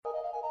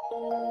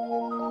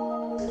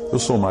Eu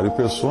sou Mário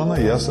Persona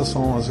e essas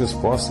são as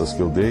respostas que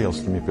eu dei aos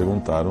que me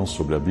perguntaram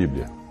sobre a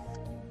Bíblia.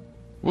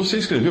 Você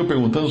escreveu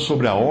perguntando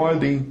sobre a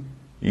ordem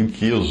em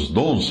que os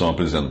dons são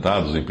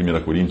apresentados em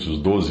 1 Coríntios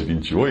 12,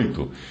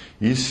 28,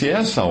 e se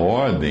essa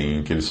ordem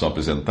em que eles são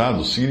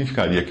apresentados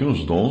significaria que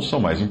uns dons são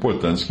mais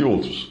importantes que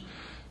outros.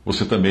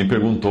 Você também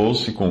perguntou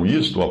se com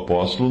isto o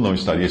apóstolo não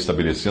estaria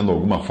estabelecendo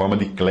alguma forma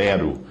de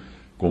clero,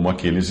 como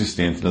aquele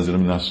existente nas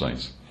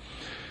denominações.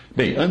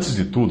 Bem, antes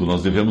de tudo,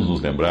 nós devemos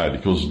nos lembrar de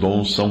que os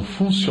dons são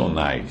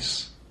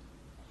funcionais.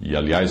 E,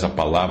 aliás, a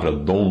palavra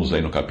dons aí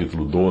no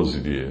capítulo 12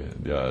 de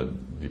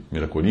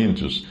 1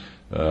 Coríntios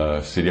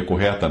seria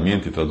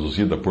corretamente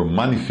traduzida por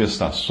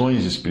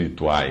manifestações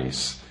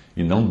espirituais,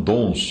 e não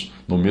dons,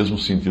 no mesmo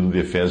sentido de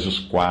Efésios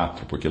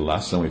 4, porque lá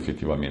são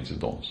efetivamente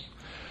dons.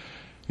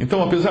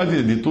 Então, apesar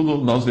de tudo,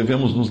 nós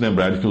devemos nos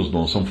lembrar de que os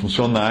dons são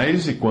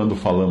funcionais, e quando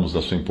falamos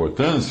da sua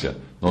importância,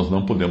 nós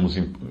não podemos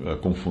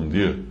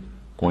confundir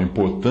com a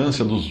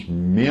importância dos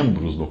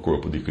membros no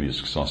corpo de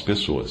Cristo, que são as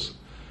pessoas.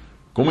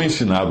 Como é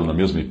ensinado na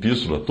mesma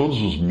epístola,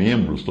 todos os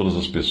membros, todas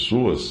as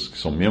pessoas que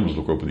são membros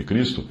do corpo de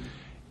Cristo,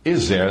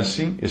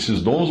 exercem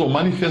esses dons ou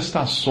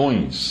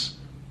manifestações.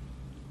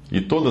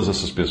 E todas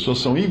essas pessoas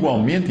são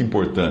igualmente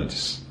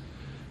importantes.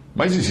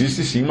 Mas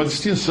existe sim uma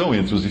distinção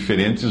entre os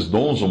diferentes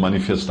dons ou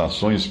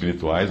manifestações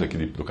espirituais aqui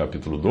do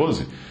capítulo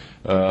 12,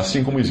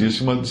 assim como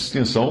existe uma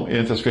distinção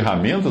entre as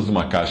ferramentas de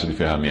uma caixa de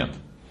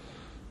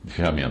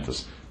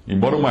ferramentas.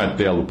 Embora o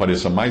martelo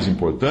pareça mais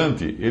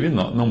importante, ele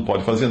não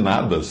pode fazer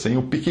nada sem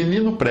o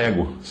pequenino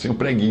prego, sem o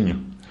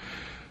preguinho.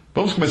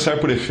 Vamos começar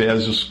por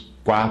Efésios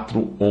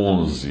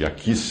 4:11.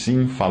 Aqui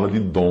sim fala de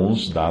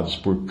dons dados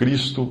por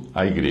Cristo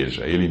à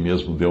igreja. Ele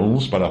mesmo deu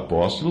uns para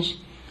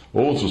apóstolos,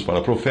 outros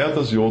para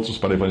profetas, e outros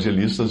para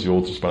evangelistas, e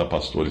outros para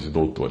pastores e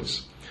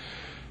doutores.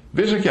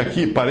 Veja que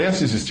aqui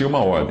parece existir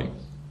uma ordem.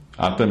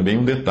 Há também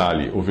um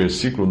detalhe: o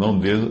versículo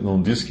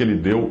não diz que ele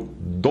deu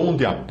dom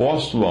de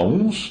apóstolo a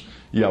uns,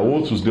 e a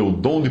outros deu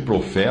dom de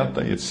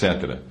profeta,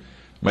 etc.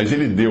 Mas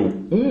ele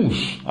deu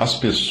uns às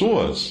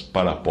pessoas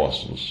para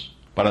apóstolos,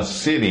 para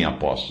serem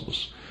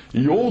apóstolos,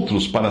 e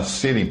outros para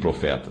serem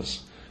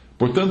profetas.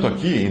 Portanto,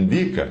 aqui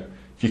indica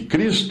que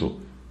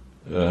Cristo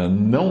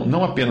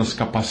não apenas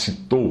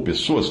capacitou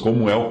pessoas,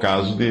 como é o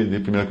caso de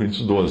 1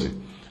 Coríntios 12.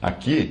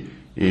 Aqui,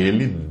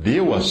 ele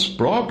deu às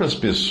próprias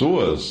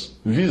pessoas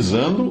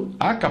visando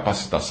a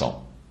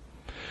capacitação.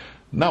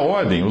 Na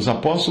ordem, os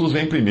apóstolos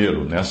vêm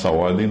primeiro, nessa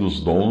ordem dos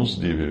dons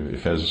de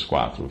Efésios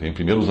 4. Vêm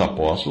primeiro os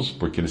apóstolos,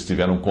 porque eles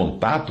tiveram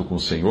contato com o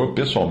Senhor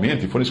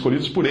pessoalmente e foram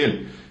escolhidos por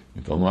Ele.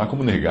 Então não há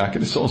como negar que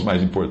eles são os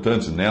mais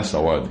importantes nessa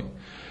ordem.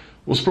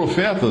 Os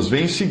profetas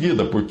vêm em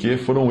seguida, porque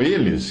foram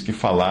eles que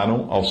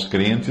falaram aos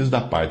crentes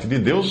da parte de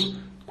Deus,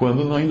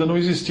 quando ainda não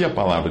existia a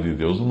palavra de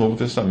Deus no Novo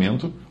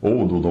Testamento,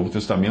 ou do Novo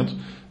Testamento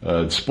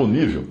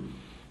disponível.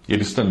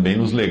 Eles também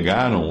nos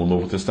legaram o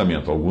Novo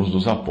Testamento. Alguns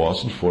dos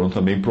apóstolos foram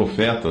também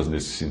profetas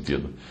nesse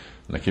sentido.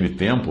 Naquele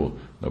tempo,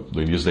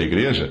 do início da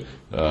igreja,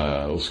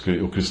 os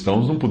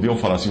cristãos não podiam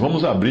falar assim: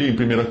 vamos abrir em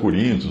 1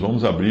 Coríntios,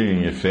 vamos abrir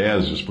em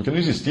Efésios, porque não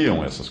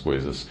existiam essas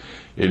coisas.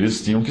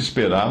 Eles tinham que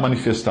esperar a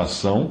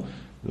manifestação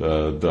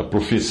da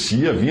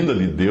profecia vinda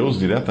de Deus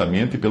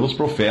diretamente pelos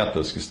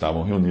profetas que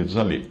estavam reunidos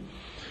ali.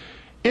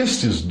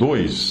 Estes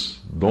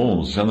dois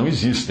dons já não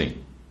existem,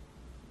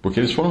 porque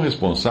eles foram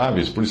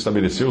responsáveis por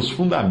estabelecer os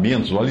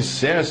fundamentos, o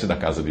alicerce da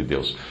casa de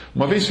Deus.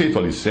 Uma vez feito o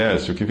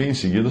alicerce, o que vem em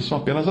seguida são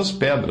apenas as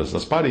pedras,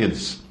 as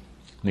paredes.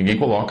 Ninguém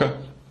coloca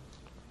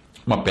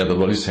uma pedra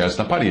do alicerce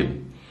na parede.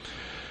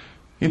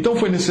 Então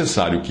foi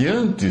necessário que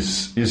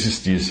antes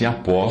existissem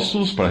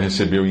apóstolos para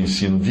receber o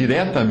ensino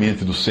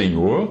diretamente do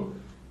Senhor,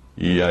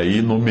 e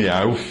aí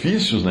nomear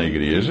ofícios na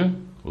igreja.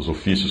 Os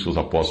ofícios que os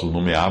apóstolos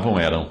nomeavam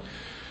eram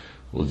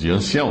os de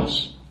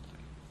anciãos,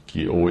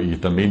 e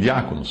também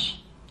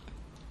diáconos.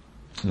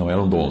 Não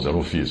eram dons, eram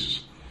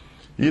ofícios.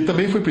 E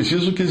também foi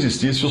preciso que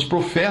existissem os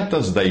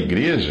profetas da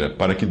igreja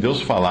para que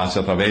Deus falasse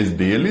através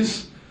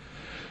deles,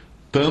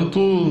 tanto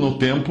no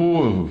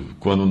tempo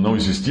quando não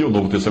existia o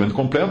Novo Testamento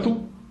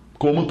completo,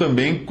 como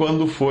também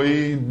quando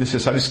foi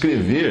necessário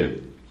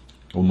escrever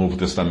o Novo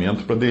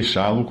Testamento para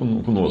deixá-lo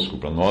conosco,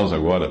 para nós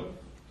agora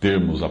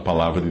termos a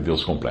palavra de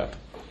Deus completa.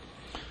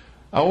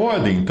 A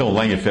ordem, então,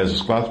 lá em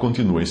Efésios 4,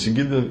 continua. Em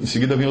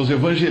seguida vem os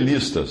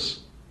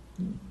evangelistas.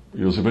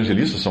 E os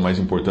evangelistas são mais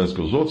importantes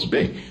que os outros?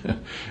 Bem,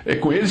 é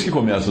com eles que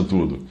começa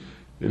tudo.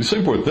 Eles são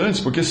importantes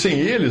porque sem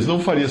eles não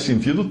faria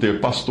sentido ter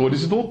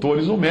pastores e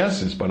doutores ou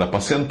mestres para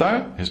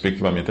apacentar,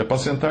 respectivamente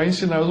apacentar e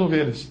ensinar as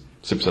ovelhas.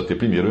 Você precisa ter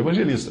primeiro o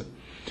evangelista.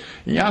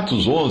 Em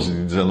Atos 11,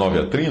 de 19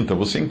 a 30,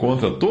 você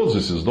encontra todos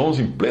esses dons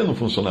em pleno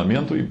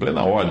funcionamento e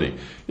plena ordem.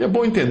 E é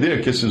bom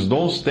entender que esses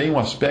dons têm um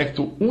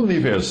aspecto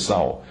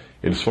universal.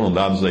 Eles foram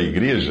dados à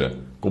igreja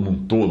como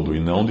um todo e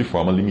não de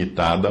forma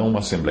limitada a uma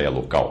assembleia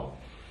local.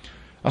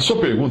 A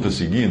sua pergunta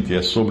seguinte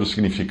é sobre o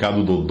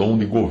significado do dom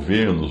de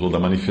governos ou da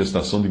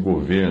manifestação de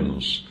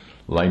governos,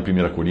 lá em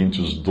 1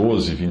 Coríntios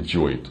 12,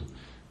 28.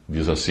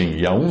 Diz assim: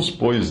 e a uns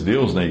pôs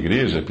Deus na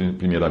igreja,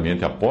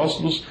 primeiramente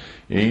apóstolos,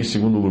 em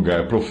segundo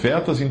lugar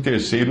profetas, em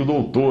terceiro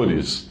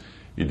doutores,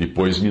 E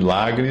depois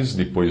milagres,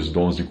 depois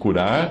dons de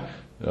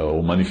curar,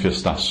 ou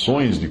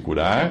manifestações de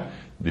curar,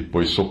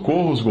 depois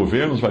socorros,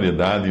 governos,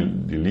 variedade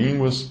de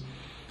línguas.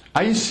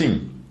 Aí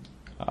sim,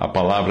 a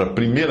palavra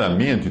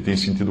primeiramente tem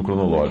sentido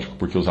cronológico,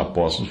 porque os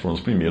apóstolos foram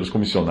os primeiros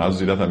comissionados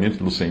diretamente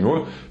pelo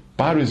Senhor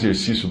para o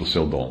exercício do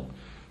seu dom.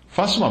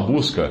 Faça uma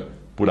busca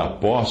por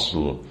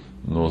apóstolo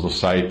no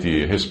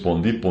site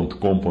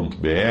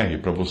respondi.com.br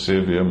para você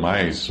ver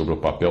mais sobre o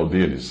papel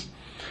deles.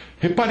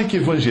 Repare que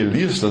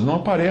evangelistas não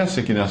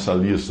aparecem aqui nessa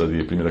lista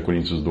de 1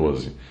 Coríntios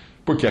 12,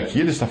 porque aqui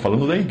ele está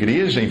falando da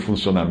igreja em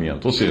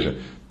funcionamento, ou seja,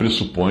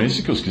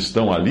 pressupõe-se que os que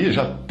estão ali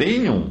já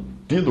tenham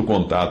tido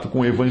contato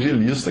com o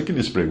evangelista que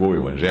lhes pregou o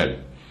evangelho.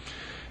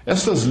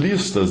 Essas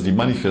listas de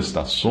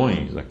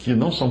manifestações aqui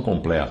não são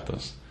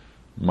completas,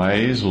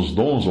 mas os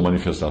dons ou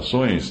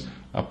manifestações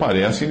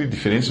aparecem de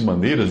diferentes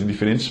maneiras em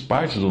diferentes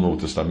partes do Novo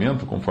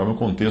Testamento, conforme o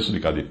contexto de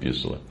cada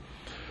epístola.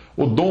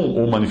 O dom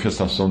ou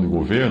manifestação de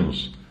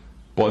governos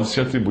pode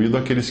ser atribuído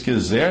àqueles que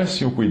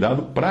exercem o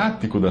cuidado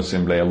prático da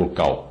assembleia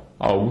local,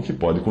 algo que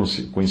pode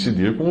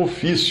coincidir com o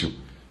ofício,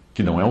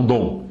 que não é um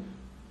dom,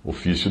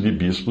 ofício de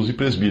bispos e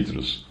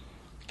presbíteros,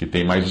 que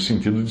tem mais o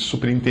sentido de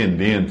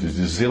superintendentes,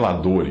 de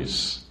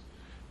zeladores,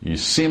 e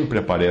sempre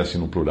aparece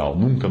no plural,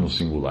 nunca no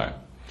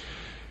singular.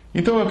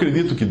 Então eu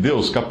acredito que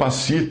Deus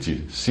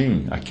capacite,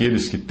 sim,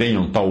 aqueles que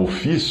tenham tal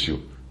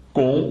ofício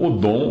com o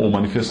dom ou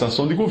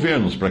manifestação de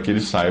governos, para que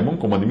eles saibam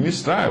como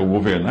administrar ou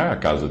governar a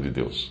casa de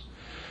Deus.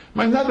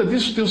 Mas nada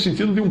disso tem o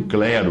sentido de um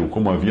clero,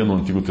 como havia no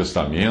Antigo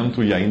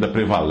Testamento e ainda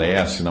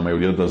prevalece na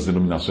maioria das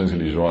denominações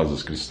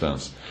religiosas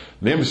cristãs.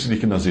 Lembre-se de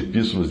que nas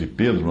epístolas de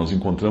Pedro nós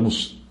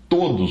encontramos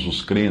todos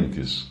os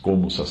crentes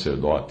como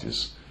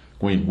sacerdotes,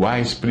 com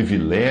iguais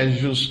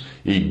privilégios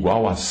e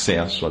igual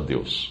acesso a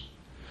Deus.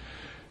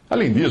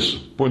 Além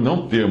disso, por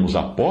não termos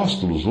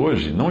apóstolos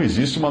hoje, não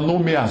existe uma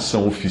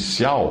nomeação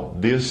oficial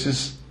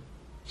desses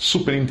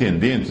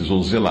superintendentes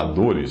ou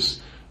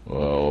zeladores,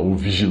 ou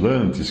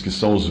vigilantes, que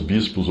são os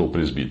bispos ou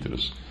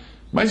presbíteros.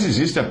 Mas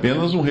existe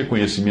apenas um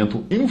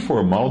reconhecimento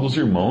informal dos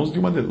irmãos de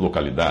uma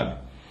localidade.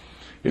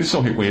 Eles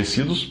são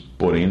reconhecidos,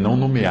 porém não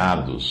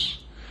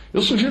nomeados.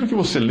 Eu sugiro que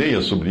você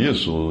leia sobre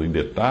isso em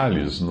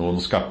detalhes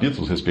nos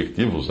capítulos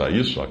respectivos a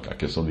isso, a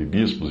questão de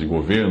bispos e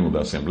governo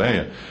da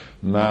Assembleia,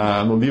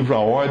 no livro A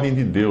Ordem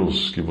de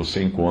Deus, que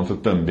você encontra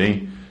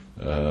também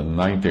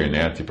na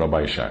internet para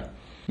baixar.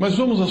 Mas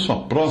vamos à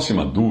sua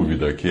próxima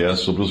dúvida, que é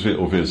sobre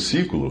o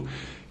versículo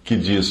que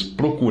diz: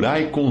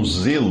 procurai com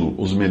zelo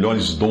os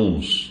melhores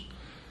dons.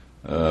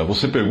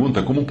 Você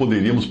pergunta como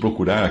poderíamos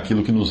procurar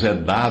aquilo que nos é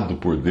dado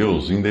por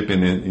Deus,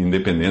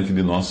 independente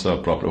de nossa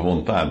própria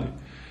vontade.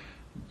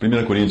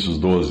 1 Coríntios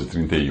 12,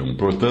 31.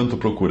 Portanto,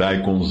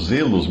 procurai com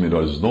zelo os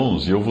melhores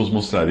dons, e eu vos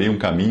mostrarei um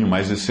caminho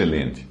mais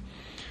excelente.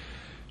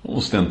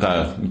 Vamos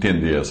tentar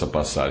entender essa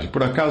passagem.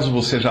 Por acaso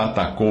você já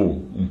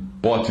atacou um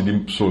pote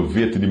de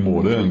sorvete de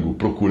morango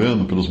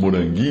procurando pelos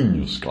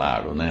moranguinhos?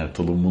 Claro, né?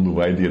 Todo mundo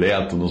vai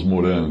direto nos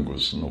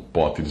morangos, no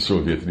pote de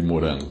sorvete de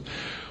morango.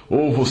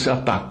 Ou você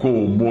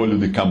atacou o molho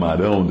de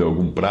camarão de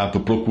algum prato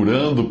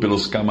procurando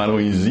pelos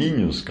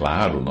camarõezinhos?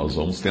 Claro, nós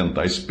vamos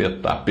tentar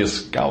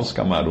pescar os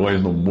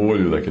camarões no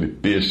molho daquele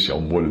peixe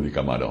ao molho de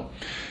camarão.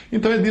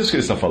 Então é disso que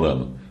ele está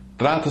falando.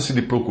 Trata-se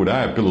de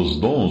procurar pelos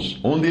dons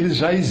onde eles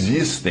já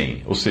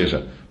existem, ou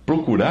seja,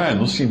 procurar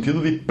no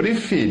sentido de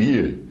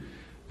preferir.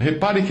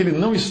 Repare que ele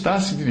não está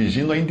se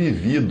dirigindo a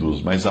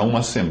indivíduos, mas a uma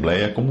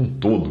assembleia como um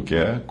todo, que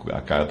é a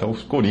carta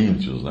aos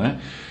Coríntios, né?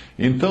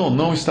 Então,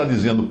 não está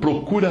dizendo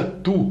procura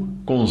tu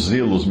com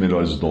zelo os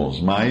melhores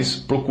dons, mas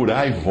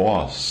procurai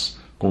vós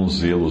com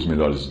zelo os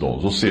melhores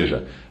dons. Ou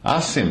seja, a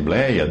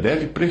assembleia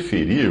deve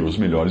preferir os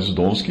melhores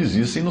dons que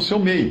existem no seu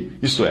meio,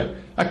 isto é,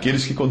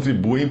 aqueles que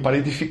contribuem para a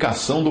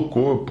edificação do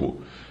corpo.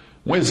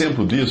 Um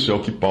exemplo disso é o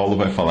que Paulo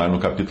vai falar no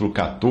capítulo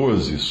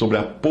 14 sobre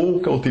a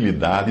pouca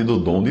utilidade do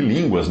dom de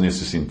línguas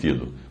nesse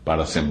sentido,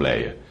 para a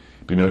Assembleia.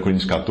 1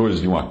 Coríntios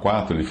 14, de 1 a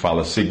 4, ele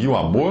fala: segui o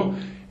amor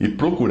e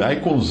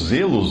procurai com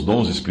zelo os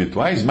dons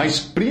espirituais, mas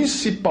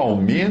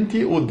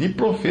principalmente o de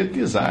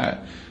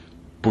profetizar.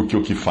 Porque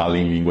o que fala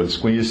em língua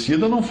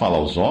desconhecida não fala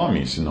aos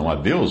homens, senão a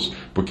Deus,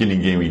 porque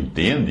ninguém o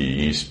entende,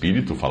 e em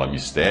espírito fala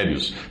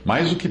mistérios.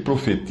 Mas o que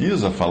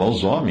profetiza fala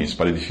aos homens,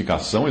 para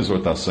edificação,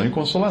 exortação e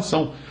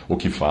consolação. O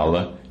que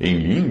fala em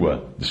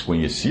língua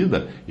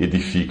desconhecida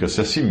edifica-se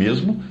a si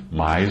mesmo,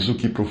 mas o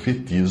que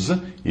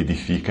profetiza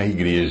edifica a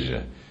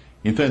igreja.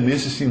 Então é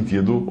nesse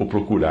sentido o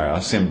procurar. A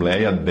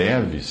Assembleia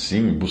deve,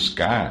 sim,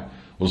 buscar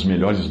os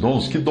melhores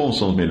dons. Que dons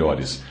são os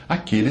melhores?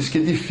 Aqueles que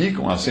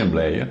edificam a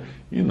Assembleia,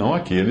 e não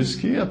aqueles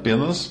que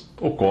apenas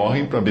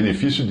ocorrem para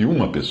benefício de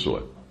uma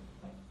pessoa.